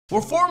We're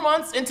 4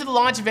 months into the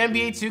launch of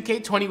NBA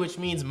 2K20, which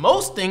means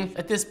most things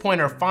at this point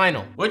are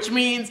final, which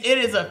means it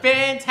is a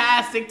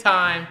fantastic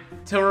time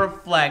to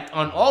reflect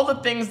on all the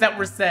things that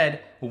were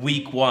said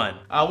week 1.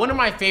 One of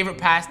my favorite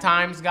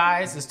pastimes,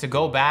 guys, is to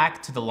go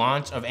back to the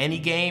launch of any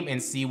game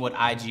and see what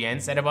IGN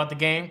said about the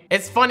game.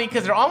 It's funny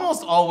because they're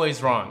almost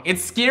always wrong.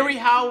 It's scary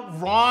how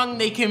wrong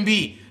they can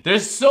be. They're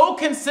so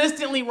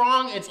consistently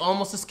wrong, it's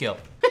almost a skill.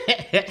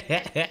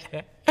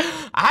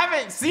 I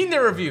haven't seen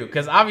the review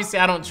because obviously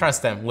I don't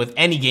trust them with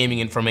any gaming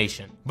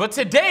information. But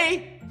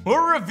today,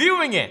 we're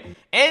reviewing it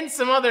and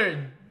some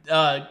other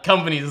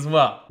companies as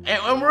well.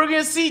 And we're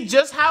gonna see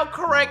just how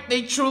correct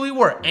they truly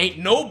were. Ain't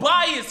no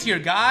bias here,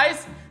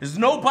 guys. There's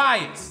no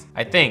bias.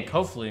 I think,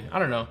 hopefully, I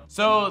don't know.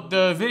 So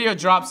the video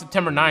dropped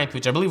September 9th,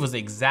 which I believe was the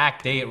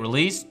exact day it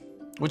released,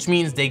 which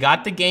means they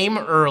got the game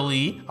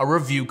early, a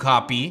review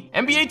copy.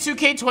 NBA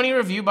 2K20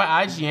 review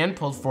by IGN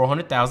pulled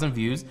 400,000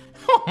 views.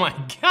 Oh my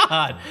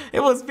God,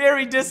 it was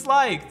very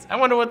disliked. I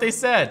wonder what they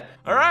said.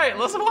 All right,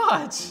 let's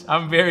watch.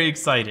 I'm very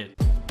excited.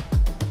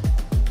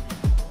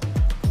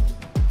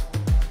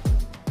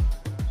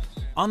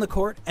 On the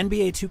court,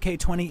 NBA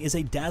 2K20 is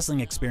a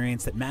dazzling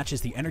experience that matches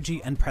the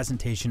energy and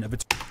presentation of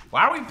its—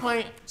 Why are we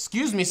playing,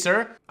 excuse me,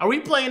 sir. Are we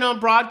playing on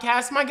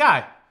broadcast? My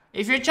guy,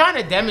 if you're trying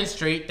to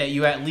demonstrate that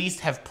you at least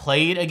have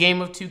played a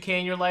game of 2K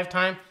in your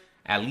lifetime,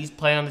 at least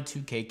play on the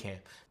 2K cam.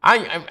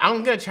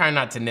 I'm gonna try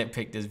not to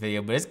nitpick this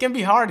video, but it's gonna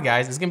be hard,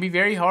 guys. It's gonna be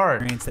very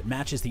hard. Experience that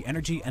matches the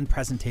energy and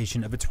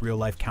presentation of its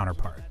real-life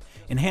counterpart.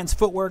 Enhanced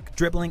footwork,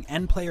 dribbling,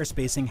 and player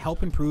spacing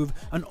help improve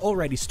an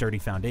already sturdy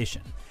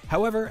foundation.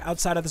 However,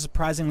 outside of the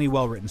surprisingly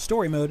well-written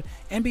story mode,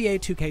 NBA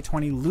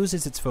 2K20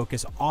 loses its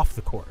focus off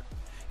the court.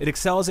 It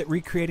excels at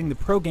recreating the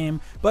pro game,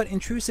 but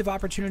intrusive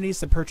opportunities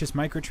to purchase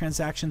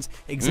microtransactions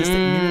exist at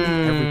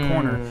nearly every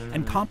corner,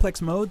 and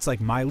complex modes like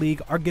My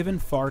League are given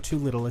far too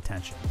little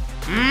attention.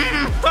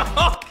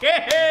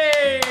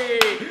 Okay!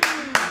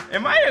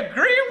 Am I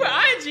agreeing with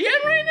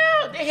IGN right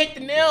now? They hit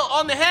the nail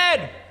on the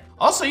head.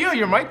 Also, yo,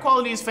 your mic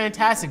quality is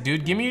fantastic,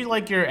 dude. Give me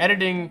like your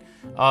editing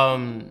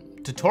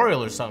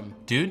tutorial or something,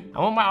 dude.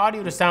 I want my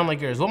audio to sound like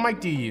yours. What mic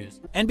do you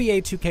use?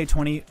 NBA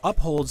 2K20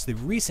 upholds the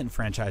recent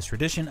franchise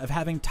tradition of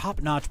having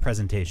top-notch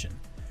presentation.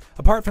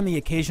 Apart from the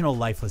occasional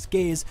lifeless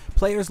gaze,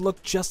 players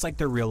look just like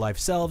their real-life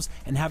selves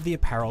and have the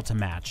apparel to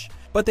match.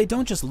 But they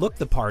don't just look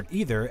the part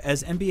either,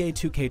 as NBA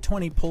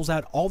 2K20 pulls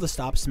out all the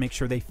stops to make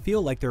sure they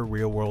feel like their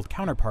real-world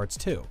counterparts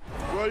too.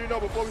 Well, you know,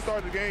 before we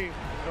started the game,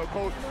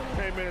 coach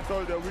came in and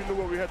told us that we knew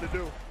what we had to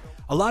do.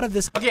 A lot of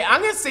this— Okay,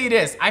 I'm gonna say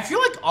this. I feel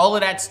like all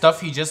of that stuff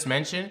he just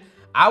mentioned,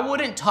 I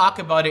wouldn't talk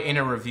about it in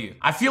a review.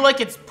 I feel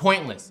like it's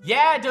pointless.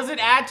 Yeah, does it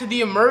add to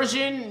the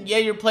immersion? Yeah,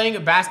 you're playing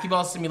a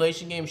basketball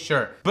simulation game,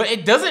 sure. But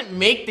it doesn't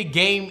make the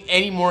game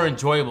any more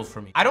enjoyable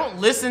for me. I don't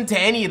listen to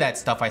any of that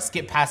stuff. I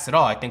skip past it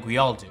all. I think we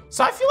all do.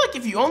 So I feel like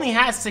if you only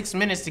had 6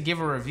 minutes to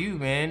give a review,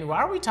 man, why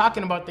are we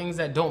talking about things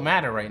that don't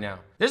matter right now?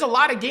 There's a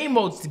lot of game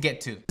modes to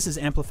get to. This is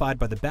amplified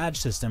by the badge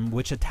system,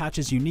 which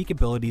attaches unique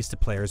abilities to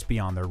players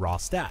beyond their raw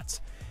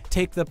stats.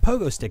 Take the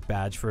Pogo Stick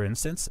badge, for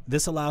instance.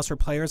 This allows for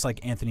players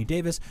like Anthony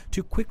Davis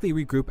to quickly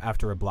regroup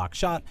after a block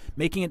shot,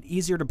 making it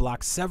easier to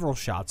block several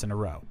shots in a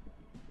row.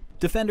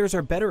 Defenders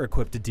are better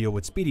equipped to deal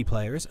with speedy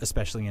players,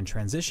 especially in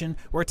transition,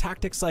 where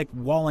tactics like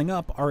walling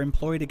up are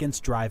employed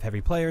against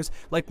drive-heavy players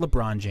like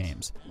LeBron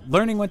James.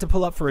 Learning when to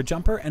pull up for a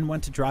jumper and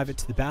when to drive it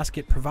to the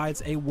basket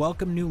provides a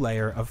welcome new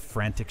layer of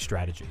frantic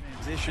strategy.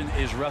 Transition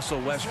is Russell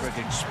Westbrook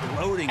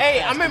exploding.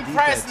 Hey, I'm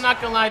impressed, not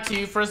gonna lie to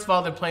you. First of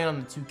all, they're playing on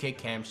the 2K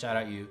cam, shout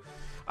out you.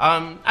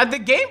 The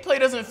gameplay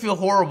doesn't feel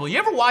horrible. You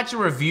ever watch a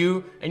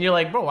review and you're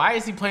like, bro, why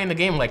is he playing the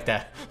game like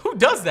that? Who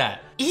does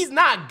that? He's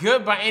not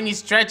good by any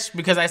stretch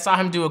because I saw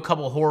him do a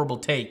couple horrible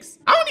takes.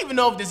 I don't even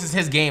know if this is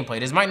his gameplay.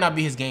 This might not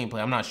be his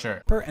gameplay, I'm not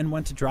sure. And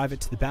when to drive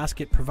it to the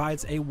basket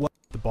provides a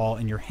the ball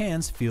in your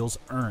hands feels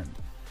earned.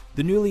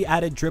 The newly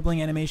added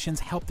dribbling animations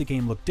help the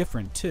game look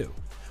different too.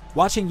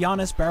 Watching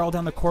Giannis barrel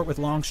down the court with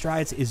long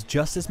strides is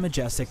just as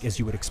majestic as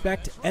you would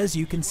expect, as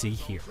you can see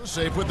here.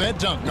 Safe with that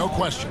dunk, no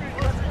question.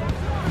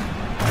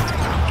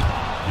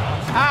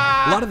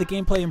 A lot of the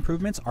gameplay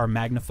improvements are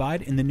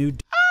magnified in the new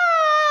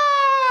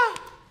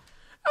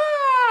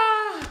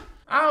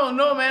I don't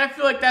know, man. I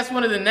feel like that's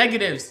one of the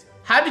negatives.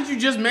 How did you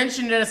just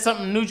mention it as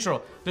something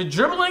neutral? The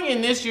dribbling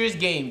in this year's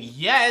game,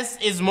 yes,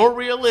 is more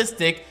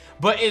realistic,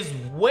 but is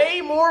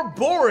way more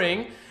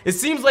boring. It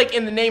seems like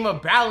in the name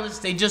of balance,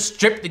 they just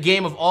stripped the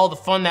game of all the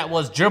fun that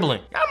was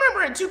dribbling. I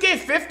remember in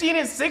 2K15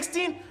 and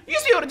 16, you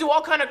used to be able to do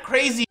all kind of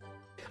crazy.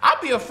 I'd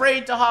be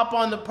afraid to hop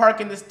on the park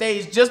and the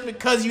stage just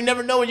because you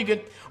never know when you can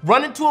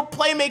run into a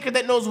playmaker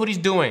that knows what he's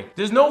doing.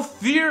 There's no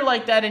fear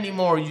like that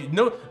anymore.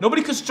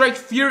 Nobody can strike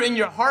fear in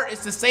your heart.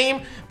 It's the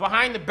same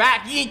behind the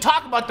back. You ain't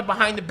talk about the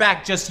behind the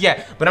back just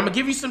yet, but I'm gonna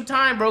give you some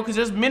time, bro, because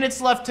there's minutes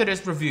left to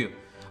this review.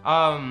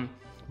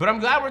 But I'm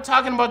glad we're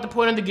talking about the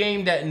point of the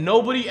game that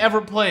nobody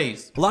ever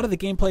plays. A lot of the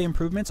gameplay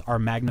improvements are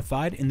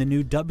magnified in the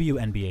new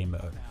WNBA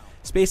mode.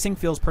 Spacing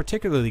feels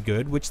particularly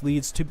good, which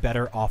leads to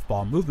better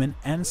off-ball movement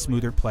and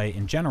smoother play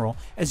in general,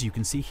 as you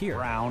can see here.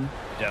 Brown,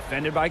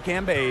 defended by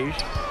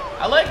Cambage.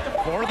 I like the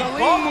For the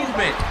ball lead.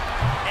 movement.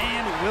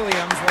 And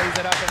Williams lays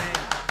it up and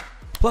in.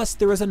 Plus,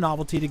 there is a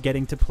novelty to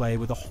getting to play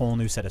with a whole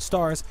new set of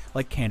stars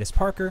like Candace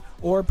Parker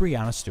or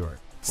Brianna Stewart.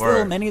 Still,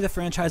 Word. many of the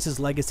franchise's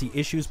legacy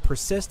issues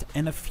persist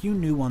and a few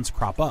new ones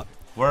crop up.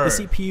 Word.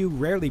 The CPU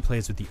rarely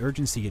plays with the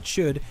urgency it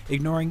should,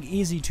 ignoring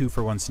easy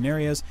 2-for-1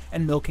 scenarios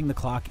and milking the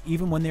clock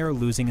even when they are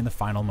losing in the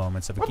final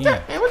moments of a game.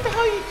 Man, what the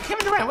hell you,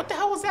 Kevin Durant, what the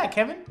hell was that,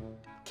 Kevin?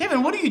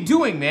 Kevin, what are you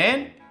doing,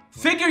 man?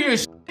 Figure your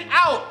shit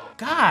out.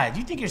 God,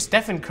 you think you're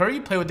Stephen Curry?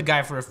 You play with the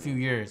guy for a few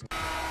years.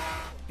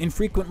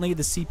 Infrequently,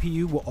 the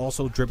CPU will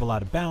also dribble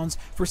out of bounds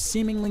for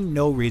seemingly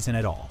no reason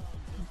at all.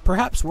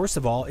 Perhaps worst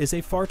of all is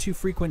a far too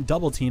frequent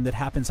double team that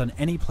happens on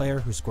any player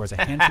who scores a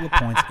handful of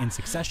points in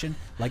succession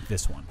like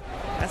this one.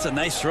 That's a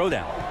nice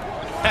throwdown.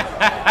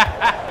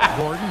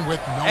 Gordon with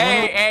no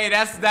Hey,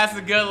 that's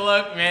a good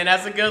look, man.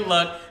 That's a good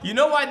look. You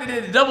know why they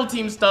did the double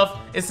team stuff?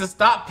 Is to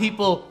stop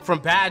people from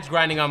badge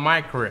grinding on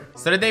my career.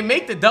 So that they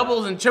make the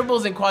doubles and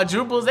triples and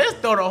quadruples, they just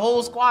throw the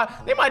whole squad.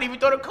 They might even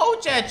throw the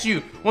coach at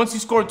you once you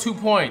score 2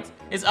 points.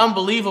 It's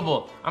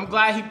unbelievable. I'm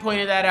glad he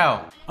pointed that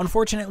out.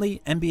 Unfortunately,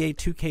 NBA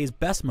 2K's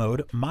best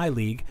mode, My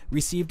League,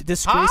 received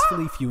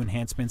disgracefully few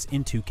enhancements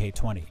in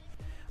 2K20.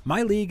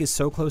 My League is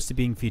so close to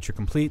being feature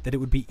complete that it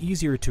would be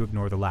easier to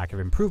ignore the lack of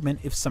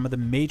improvement if some of the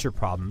major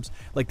problems,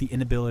 like the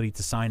inability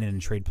to sign in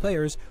and trade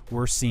players,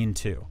 were seen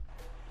too.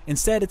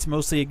 Instead, it's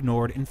mostly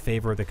ignored in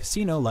favor of the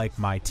casino like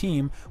My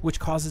Team, which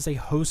causes a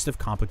host of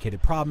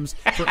complicated problems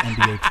for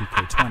NBA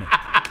 2K20.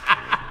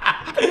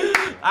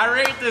 I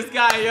rate this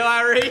guy, yo.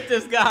 I rate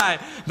this guy.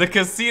 The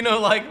casino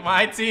like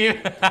My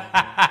Team.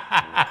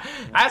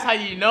 That's how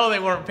you know they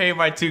weren't paid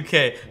by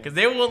 2K, because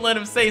they won't let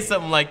him say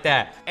something like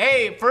that.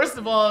 Hey, first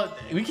of all,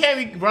 we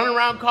can't be running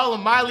around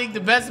calling My League the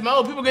best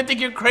mode. People are gonna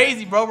think you're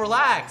crazy, bro.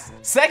 Relax.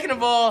 Second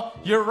of all,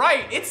 you're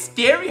right. It's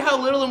scary how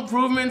little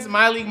improvements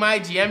My League My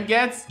GM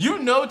gets. You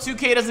know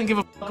 2K doesn't give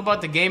a fuck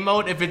about the game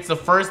mode if it's the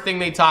first thing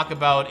they talk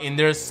about in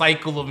their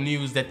cycle of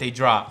news that they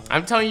drop.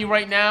 I'm telling you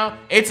right now,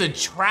 it's a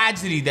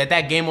tragedy that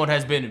that game mode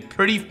has been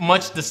pretty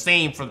much the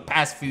same for the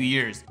past few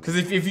years. Because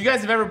if you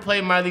guys have ever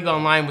played My League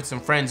Online with some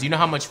friends, you know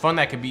how much fun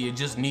that could be. It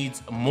just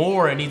needs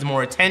more. It needs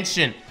more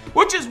attention.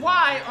 Which is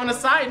why, on a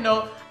side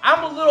note,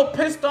 I'm a little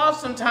pissed off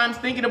sometimes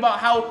thinking about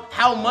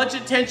how much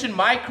attention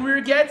my career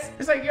gets.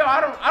 It's like, yo,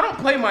 I don't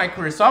play my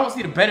career, so I don't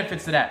see the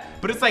benefits of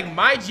that. But it's like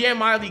my GM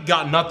My League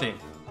got nothing,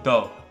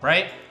 though,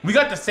 right? We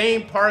got the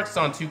same perks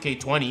on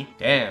 2K20.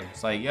 Damn,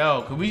 it's like,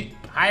 yo, could we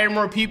hire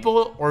more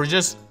people or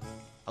just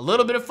a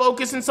little bit of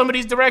focus in some of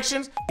these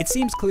directions? It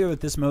seems clear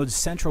that this mode's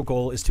central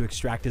goal is to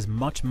extract as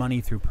much money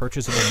through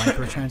purchasable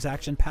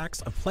microtransaction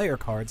packs of player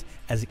cards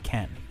as it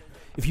can.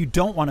 If you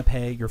don't want to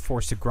pay, you're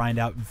forced to grind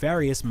out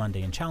various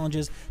mundane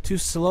challenges to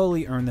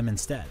slowly earn them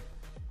instead.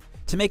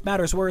 To make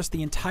matters worse,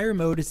 the entire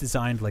mode is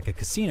designed like a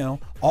casino,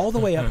 all the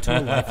way up to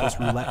a lifeless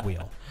roulette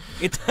wheel.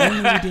 Its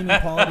only redeeming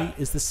quality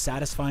is the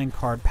satisfying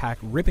card pack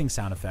ripping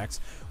sound effects,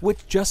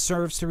 which just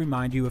serves to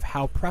remind you of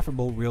how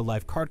preferable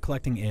real-life card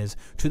collecting is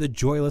to the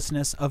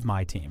joylessness of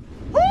My Team.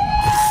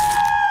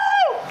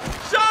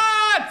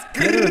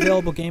 The other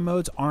available game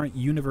modes aren't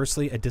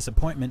universally a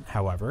disappointment,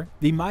 however.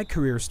 The My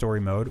Career Story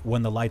mode,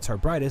 When the Lights Are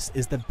Brightest,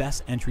 is the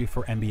best entry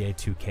for NBA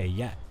 2K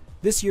yet.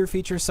 This year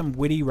features some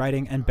witty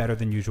writing and better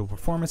than usual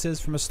performances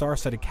from a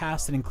star-studded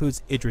cast that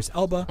includes Idris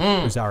Elba,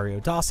 Rosario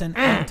Dawson,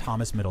 and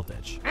Thomas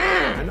Middleditch.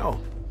 I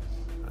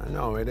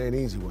know, it ain't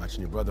easy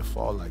watching your brother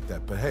fall like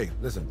that, but hey,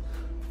 listen,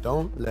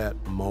 don't let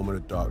a moment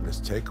of darkness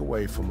take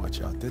away from what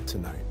y'all did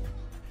tonight.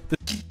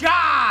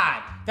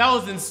 God, that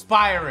was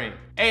inspiring.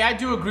 Hey, I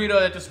do agree though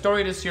that the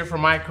story this year for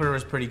My Career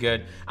is pretty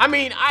good. I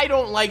mean, I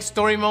don't like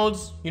story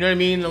modes, you know what I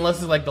mean? Unless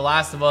it's like The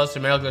Last of Us or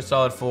Metal Gear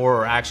Solid 4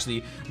 or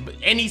actually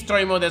any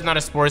story mode that's not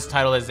a sports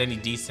title that's any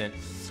decent.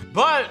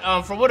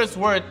 But for what it's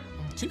worth,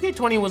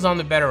 2K20 was on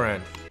the better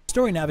end.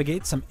 Story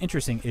navigates some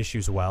interesting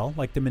issues well,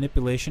 like the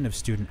manipulation of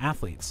student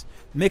athletes.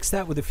 Mix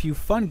that with a few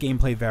fun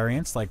gameplay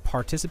variants, like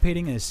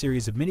participating in a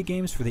series of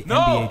minigames for the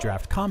NBA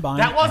Draft Combine,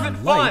 that wasn't and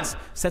fun. Lights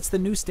sets the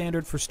new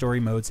standard for story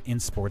modes in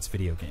sports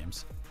video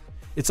games.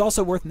 It's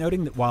also worth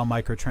noting that while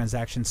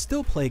microtransactions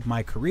still plague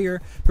My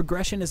Career,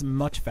 progression is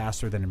much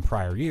faster than in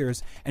prior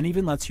years, and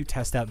even lets you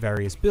test out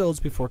various builds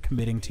before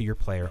committing to your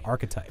player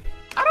archetype.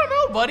 I don't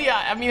know, buddy.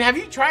 I mean, have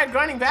you tried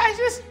grinding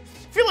badges?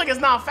 I feel like it's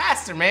not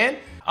faster, man.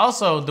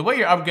 Also, the way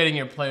you're upgrading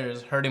your player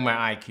is hurting my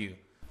IQ.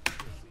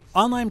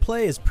 Online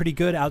play is pretty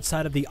good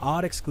outside of the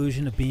odd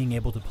exclusion of being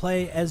able to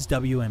play as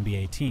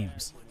WNBA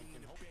teams.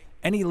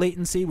 Any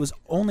latency was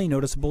only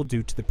noticeable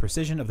due to the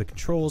precision of the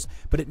controls,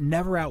 but it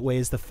never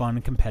outweighs the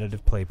fun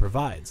competitive play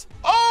provides.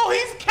 Oh,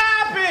 he's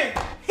capping!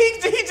 He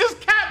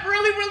just capped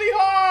really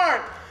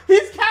hard!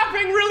 He's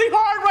capping really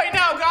hard right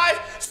now, guys!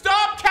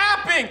 Stop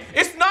capping!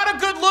 It's not a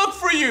good look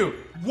for you!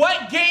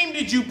 What game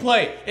did you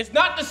play? It's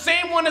not the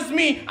same one as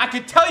me, I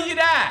can tell you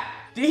that!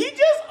 Did he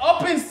just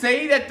up and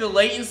say that the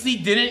latency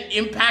didn't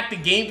impact the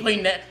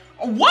gameplay net?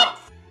 What?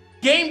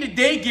 game did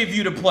they give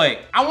you to play?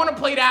 I want to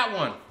play that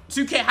one.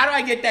 2K, how do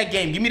I get that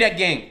game? Give me that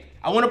game.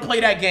 I want to play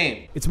that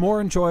game. It's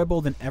more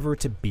enjoyable than ever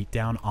to beat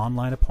down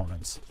online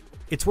opponents.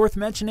 It's worth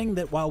mentioning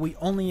that while we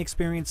only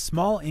experience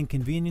small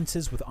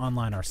inconveniences with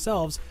online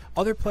ourselves,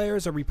 other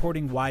players are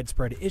reporting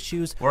widespread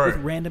issues with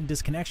random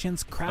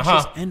disconnections,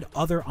 crashes, and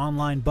other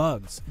online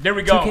bugs. There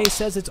we go. 2K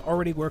says it's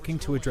already working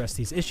to address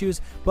these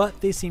issues,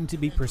 but they seem to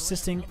be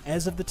persisting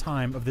as of the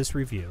time of this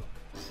review.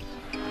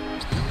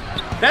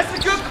 That's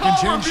a good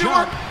call,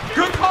 reviewer.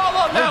 Good call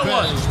on that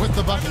one. With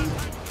the bucket.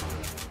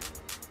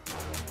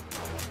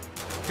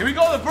 Here we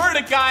go, the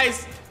verdict,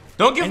 guys.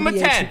 Don't give him a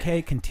 10. NBA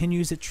 2K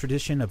continues its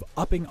tradition of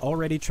upping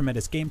already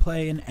tremendous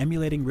gameplay and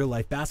emulating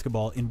real-life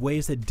basketball in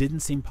ways that didn't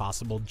seem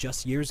possible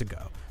just years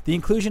ago. The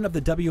inclusion of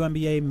the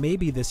WNBA may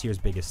be this year's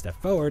biggest step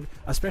forward,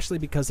 especially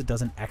because it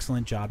does an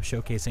excellent job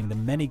showcasing the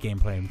many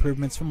gameplay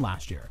improvements from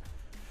last year.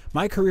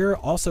 My career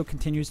also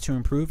continues to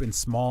improve in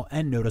small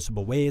and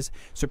noticeable ways,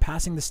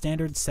 surpassing the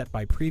standards set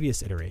by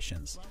previous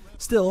iterations.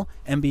 Still,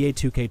 NBA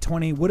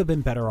 2K20 would have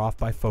been better off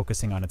by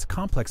focusing on its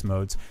complex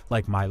modes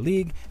like My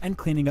League and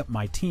cleaning up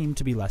My Team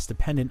to be less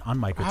dependent on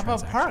microtransactions. How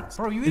about Park?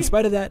 Bro, in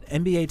spite of that,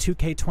 NBA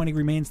 2K20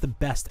 remains the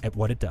best at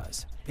what it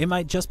does. It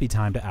might just be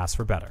time to ask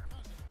for better.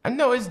 I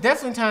know, it's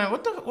definitely time.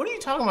 What are you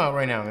talking about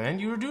right now, man?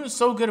 You were doing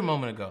so good a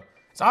moment ago.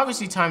 It's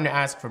obviously time to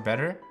ask for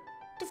better.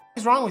 What the f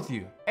is wrong with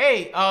you?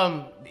 Hey,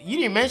 you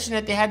didn't mention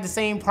that they had the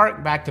same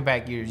park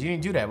back-to-back years. You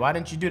didn't do that. Why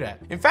didn't you do that?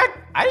 In fact,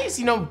 I didn't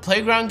see no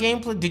playground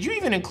gameplay. Did you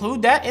even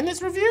include that in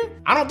this review?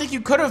 I don't think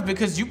you could have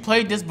because you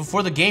played this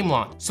before the game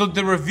launch. So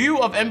the review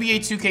of NBA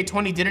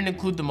 2K20 didn't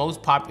include the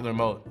most popular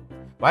mode.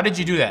 Why did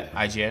you do that,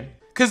 IGN?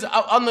 Because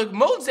on the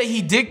modes that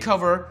he did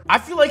cover, I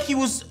feel like he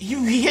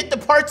hit the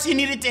parts he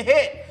needed to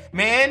hit,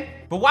 man.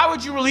 But why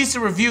would you release a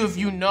review if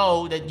you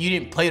know that you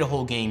didn't play the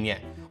whole game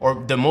yet?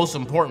 Or the most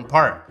important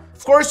part?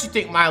 Of course you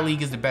think My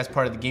League is the best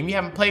part of the game. You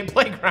haven't played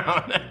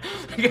Playground.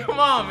 Come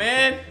on,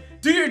 man.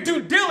 Do your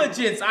due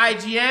diligence,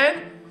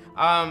 IGN.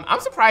 I'm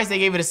surprised they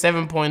gave it a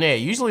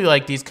 7.8. Usually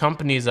like these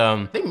companies,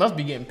 they must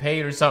be getting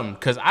paid or something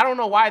because I don't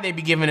know why they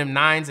be giving them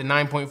 9s and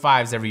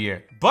 9.5s every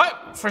year.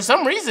 But for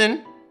some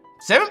reason,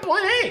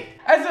 7.8.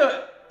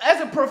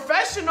 As a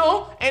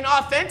professional and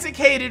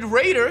authenticated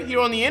rater here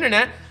on the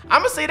internet,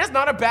 I'm gonna say that's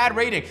not a bad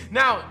rating.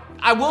 Now,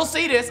 I will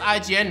say this,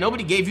 IGN,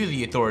 nobody gave you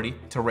the authority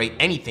to rate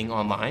anything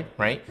online,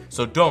 right?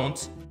 So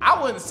don't.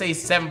 I wouldn't say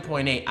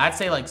 7.8, I'd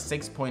say like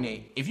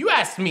 6.8, if you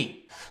ask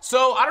me.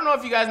 So I don't know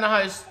if you guys know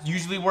how this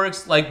usually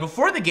works. Like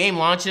before the game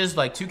launches,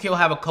 like 2K will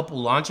have a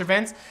couple launch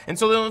events. And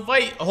so they'll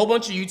invite a whole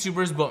bunch of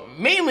YouTubers, but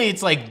mainly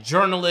it's like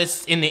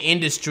journalists in the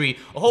industry.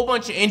 A whole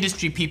bunch of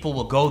industry people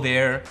will go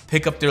there,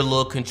 pick up their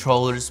little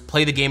controllers,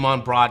 play the game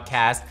on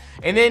broadcast,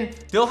 and then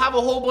they'll have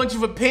a whole bunch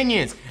of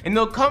opinions and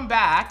they'll come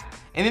back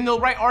and then they'll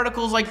write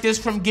articles like this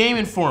from Game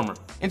Informer.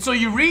 And so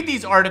you read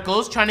these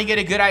articles trying to get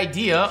a good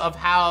idea of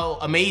how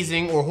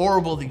amazing or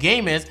horrible the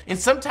game is, and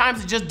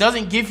sometimes it just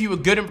doesn't give you a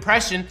good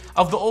impression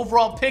of the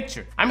overall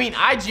picture. I mean,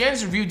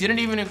 IGN's review didn't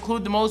even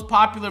include the most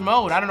popular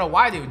mode. I don't know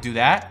why they would do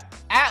that.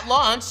 At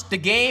launch, the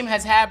game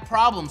has had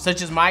problems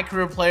such as My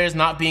Career players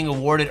not being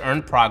awarded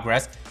earned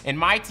progress and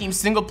My Team's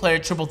single-player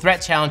triple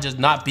threat challenges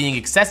not being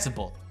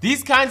accessible.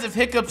 These kinds of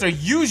hiccups are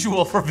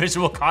usual for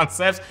Visual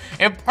Concepts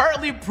and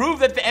partly prove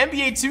that the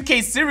NBA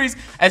 2K series,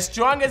 as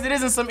strong as it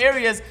is in some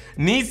areas,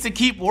 needs to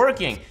keep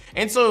working.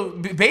 And so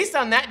based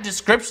on that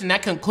description,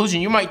 that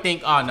conclusion, you might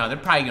think, oh no, they're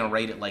probably gonna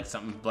rate it like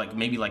something like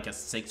maybe like a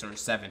 6 or a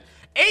 7.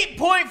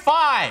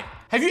 8.5!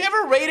 Have you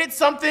ever rated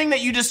something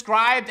that you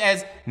described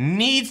as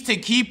needs to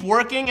keep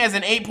working as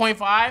an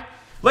 8.5?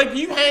 Like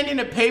you hand in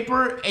a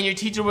paper and your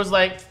teacher was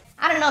like,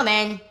 I don't know,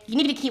 man. You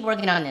need to keep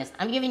working on this.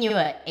 I'm giving you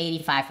a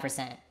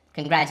 85%.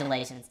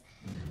 Congratulations.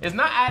 It's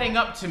not adding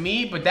up to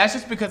me, but that's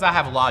just because I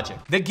have logic.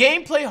 The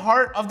gameplay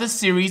heart of the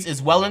series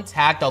is well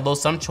intact, although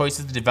some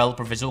choices the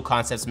developer Visual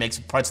Concepts makes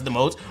with parts of the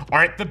modes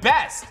aren't the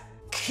best.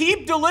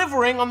 Keep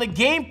delivering on the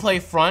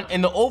gameplay front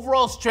and the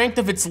overall strength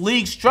of its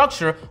league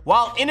structure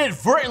while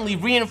inadvertently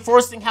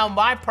reinforcing how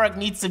My Park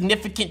needs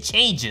significant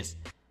changes.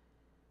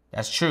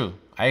 That's true.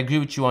 I agree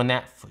with you on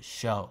that for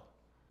sure.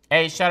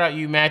 Hey, shout out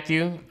you,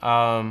 Matthew.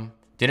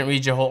 Didn't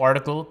read your whole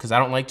article because I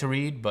don't like to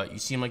read, but you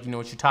seem like you know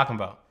what you're talking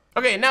about.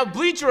 Okay, now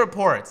Bleacher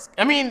Reports.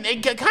 I mean,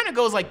 it kind of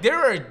goes like there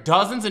are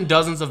dozens and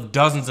dozens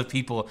of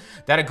people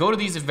that go to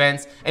these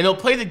events and they'll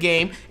play the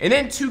game, and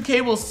then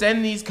 2K will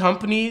send these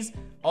companies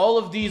all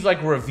of these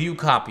like review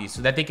copies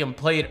so that they can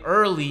play it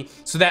early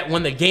so that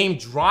when the game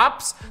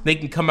drops, they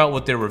can come out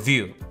with their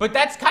review. But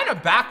that's kind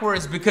of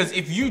backwards because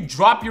if you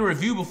drop your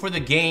review before the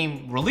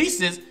game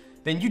releases,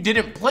 then you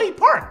didn't play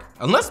Park.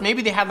 Unless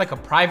maybe they had like a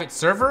private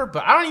server,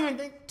 but I don't even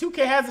think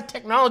 2K has the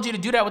technology to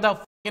do that without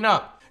f***ing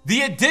up.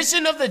 The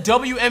addition of the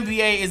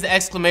WNBA is the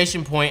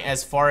exclamation point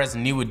as far as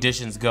new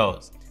additions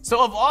goes.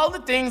 So of all the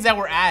things that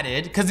were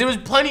added, because there was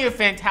plenty of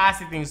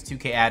fantastic things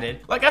 2K added,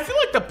 like I feel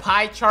like the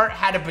pie chart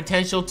had a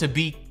potential to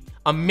be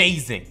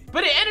amazing.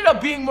 But it ended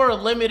up being more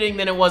limiting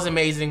than it was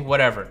amazing,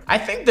 whatever. I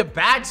think the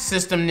badge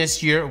system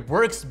this year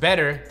works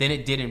better than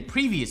it did in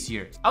previous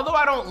years. Although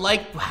I don't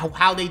like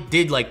how they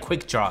did like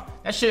quick draw.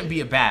 That shouldn't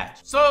be a badge.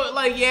 So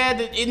like, yeah,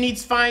 it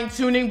needs fine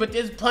tuning, but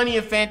there's plenty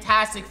of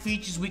fantastic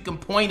features we can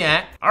point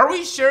at. Are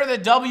we sure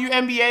that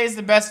WNBA is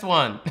the best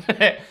one?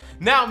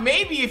 Now,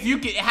 maybe if you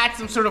had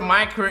some sort of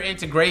micro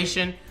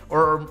integration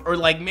or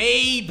like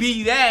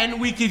maybe then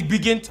we could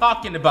begin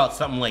talking about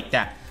something like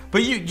that.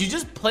 But you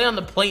just play on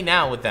the play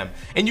now with them.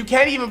 And you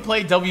can't even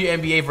play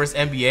WNBA versus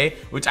NBA,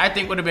 which I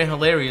think would have been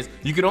hilarious.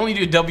 You could only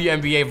do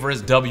WNBA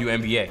versus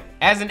WNBA.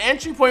 As an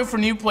entry point for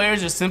new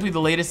players, or simply the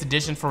latest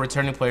addition for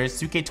returning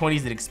players, 2K20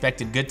 is an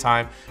expected good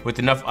time with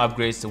enough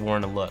upgrades to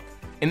warrant a look.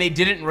 And they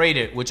didn't rate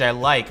it, which I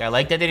like. I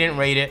like that they didn't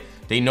rate it.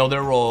 They know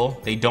their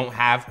role. They don't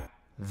have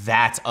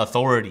that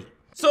authority.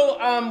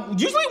 So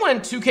usually when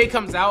 2K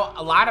comes out,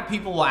 a lot of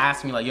people will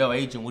ask me like, yo,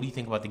 Agent, what do you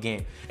think about the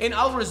game? And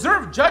I'll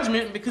reserve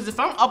judgment because if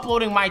I'm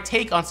uploading my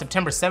take on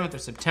September 7th or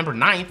September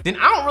 9th, then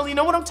I don't really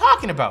know what I'm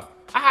talking about.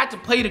 I had to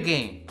play the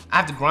game. I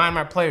have to grind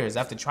my players.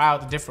 I have to try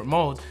out the different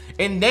modes.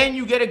 And then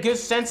you get a good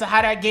sense of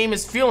how that game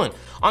is feeling.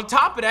 On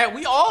top of that,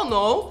 we all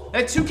know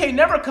that 2K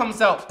never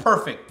comes out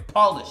perfect,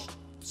 polished.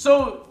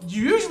 So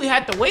you usually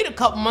have to wait a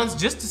couple months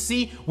just to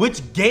see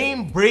which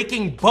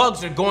game-breaking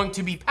bugs are going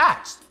to be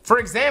patched. For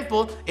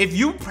example, if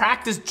you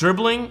practice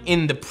dribbling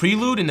in the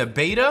prelude, in the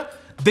beta,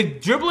 the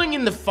dribbling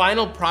in the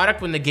final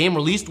product when the game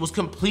released was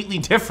completely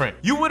different.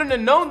 You wouldn't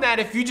have known that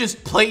if you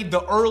just played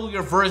the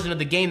earlier version of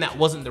the game that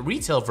wasn't the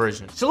retail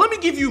version. So let me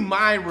give you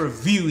my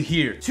review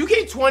here.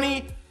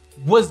 2K20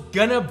 was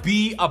gonna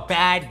be a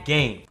bad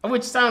game.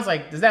 Which sounds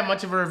like, is that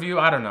much of a review?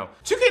 I don't know.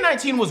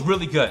 2K19 was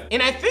really good.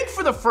 And I think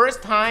for the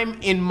first time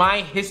in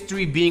my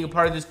history being a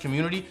part of this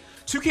community,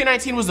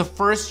 2K19 was the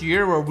first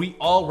year where we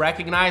all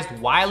recognized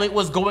while it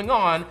was going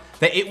on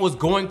that it was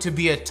going to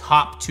be a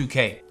top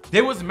 2K.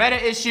 There was meta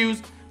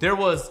issues, there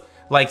was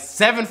like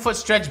 7-foot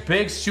stretch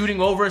bigs shooting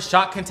over,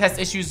 shot contest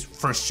issues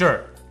for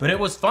sure. But it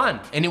was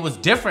fun and it was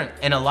different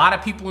and a lot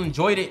of people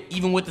enjoyed it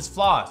even with its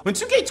flaws. When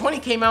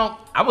 2K20 came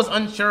out, I was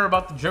unsure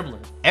about the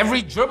dribbling.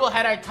 Every dribble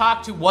head I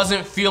talked to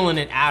wasn't feeling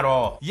it at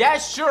all. Yeah,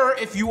 sure,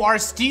 if you are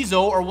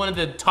Stizo or one of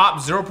the top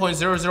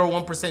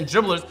 0.001%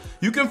 dribblers,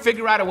 you can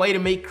figure out a way to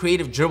make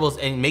creative dribbles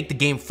and make the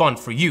game fun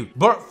for you.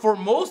 But for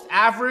most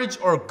average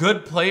or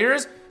good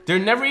players, they're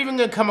never even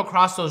gonna come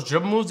across those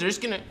dribble moves. They're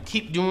just gonna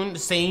keep doing the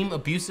same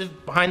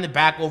abusive behind the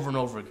back over and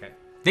over again.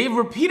 They've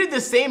repeated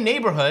the same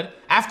neighborhood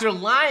after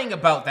lying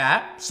about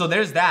that, so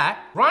there's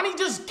that. Ronnie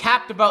just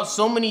capped about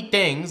so many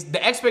things.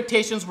 The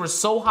expectations were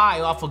so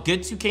high off of good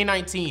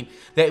 2K19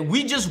 that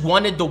we just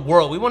wanted the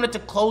world. We wanted to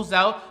close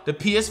out the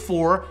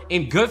PS4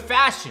 in good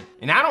fashion,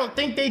 and I don't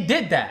think they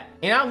did that.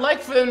 And I'd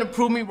like for them to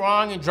prove me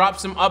wrong and drop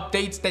some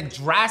updates that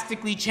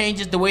drastically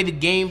changes the way the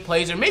game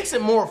plays or makes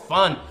it more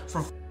fun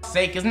for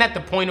sake. Isn't that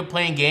the point of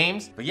playing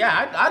games? But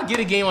yeah, I'd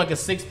get a game like a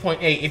 6.8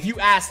 if you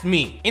asked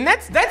me. And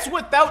that's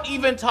without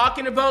even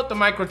talking about the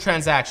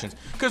microtransactions.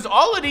 Because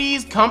all of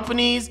these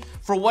companies,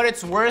 for what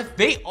it's worth,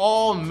 they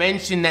all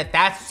mention that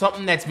that's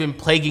something that's been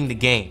plaguing the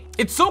game.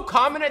 It's so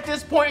common at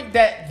this point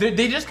that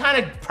they just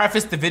kind of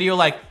preface the video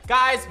like,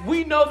 guys,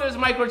 we know there's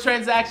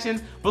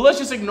microtransactions, but let's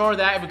just ignore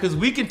that because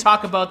we can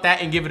talk about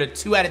that and give it a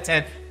 2 out of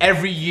 10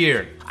 every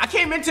year. I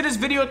came into this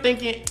video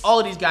thinking all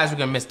of these guys were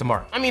gonna miss the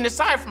mark. I mean,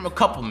 aside from a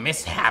couple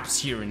mishaps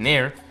here and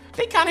there,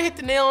 they kind of hit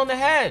the nail on the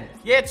head.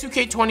 Yeah,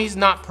 2K20 is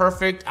not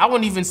perfect. I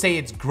wouldn't even say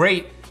it's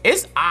great.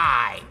 It's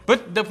aight.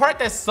 But the part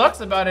that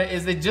sucks about it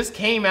is it just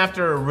came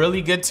after a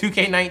really good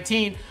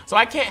 2K19, so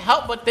I can't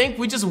help but think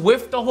we just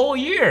whiffed the whole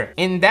year.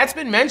 And that's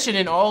been mentioned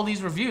in all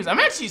these reviews. I'm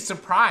actually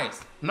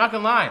surprised, I'm not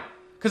gonna lie.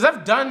 Because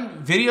I've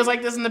done videos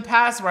like this in the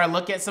past where I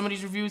look at some of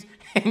these reviews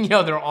and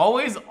yo, they're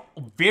always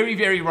very,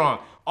 very wrong.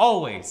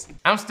 Always.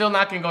 I'm still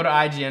not gonna go to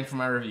IGN for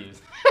my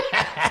reviews.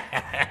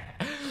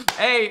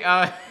 Hey,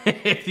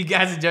 if you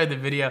guys enjoyed the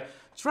video,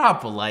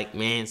 drop a like,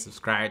 man,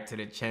 subscribe to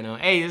the channel.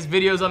 Hey, this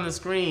video's on the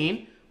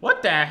screen.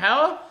 What the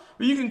hell?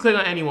 Well, you can click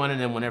on any one of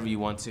them whenever you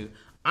want to.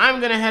 I'm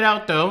gonna head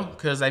out though,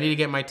 because I need to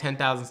get my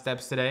 10,000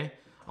 steps today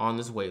on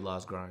this weight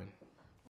loss grind.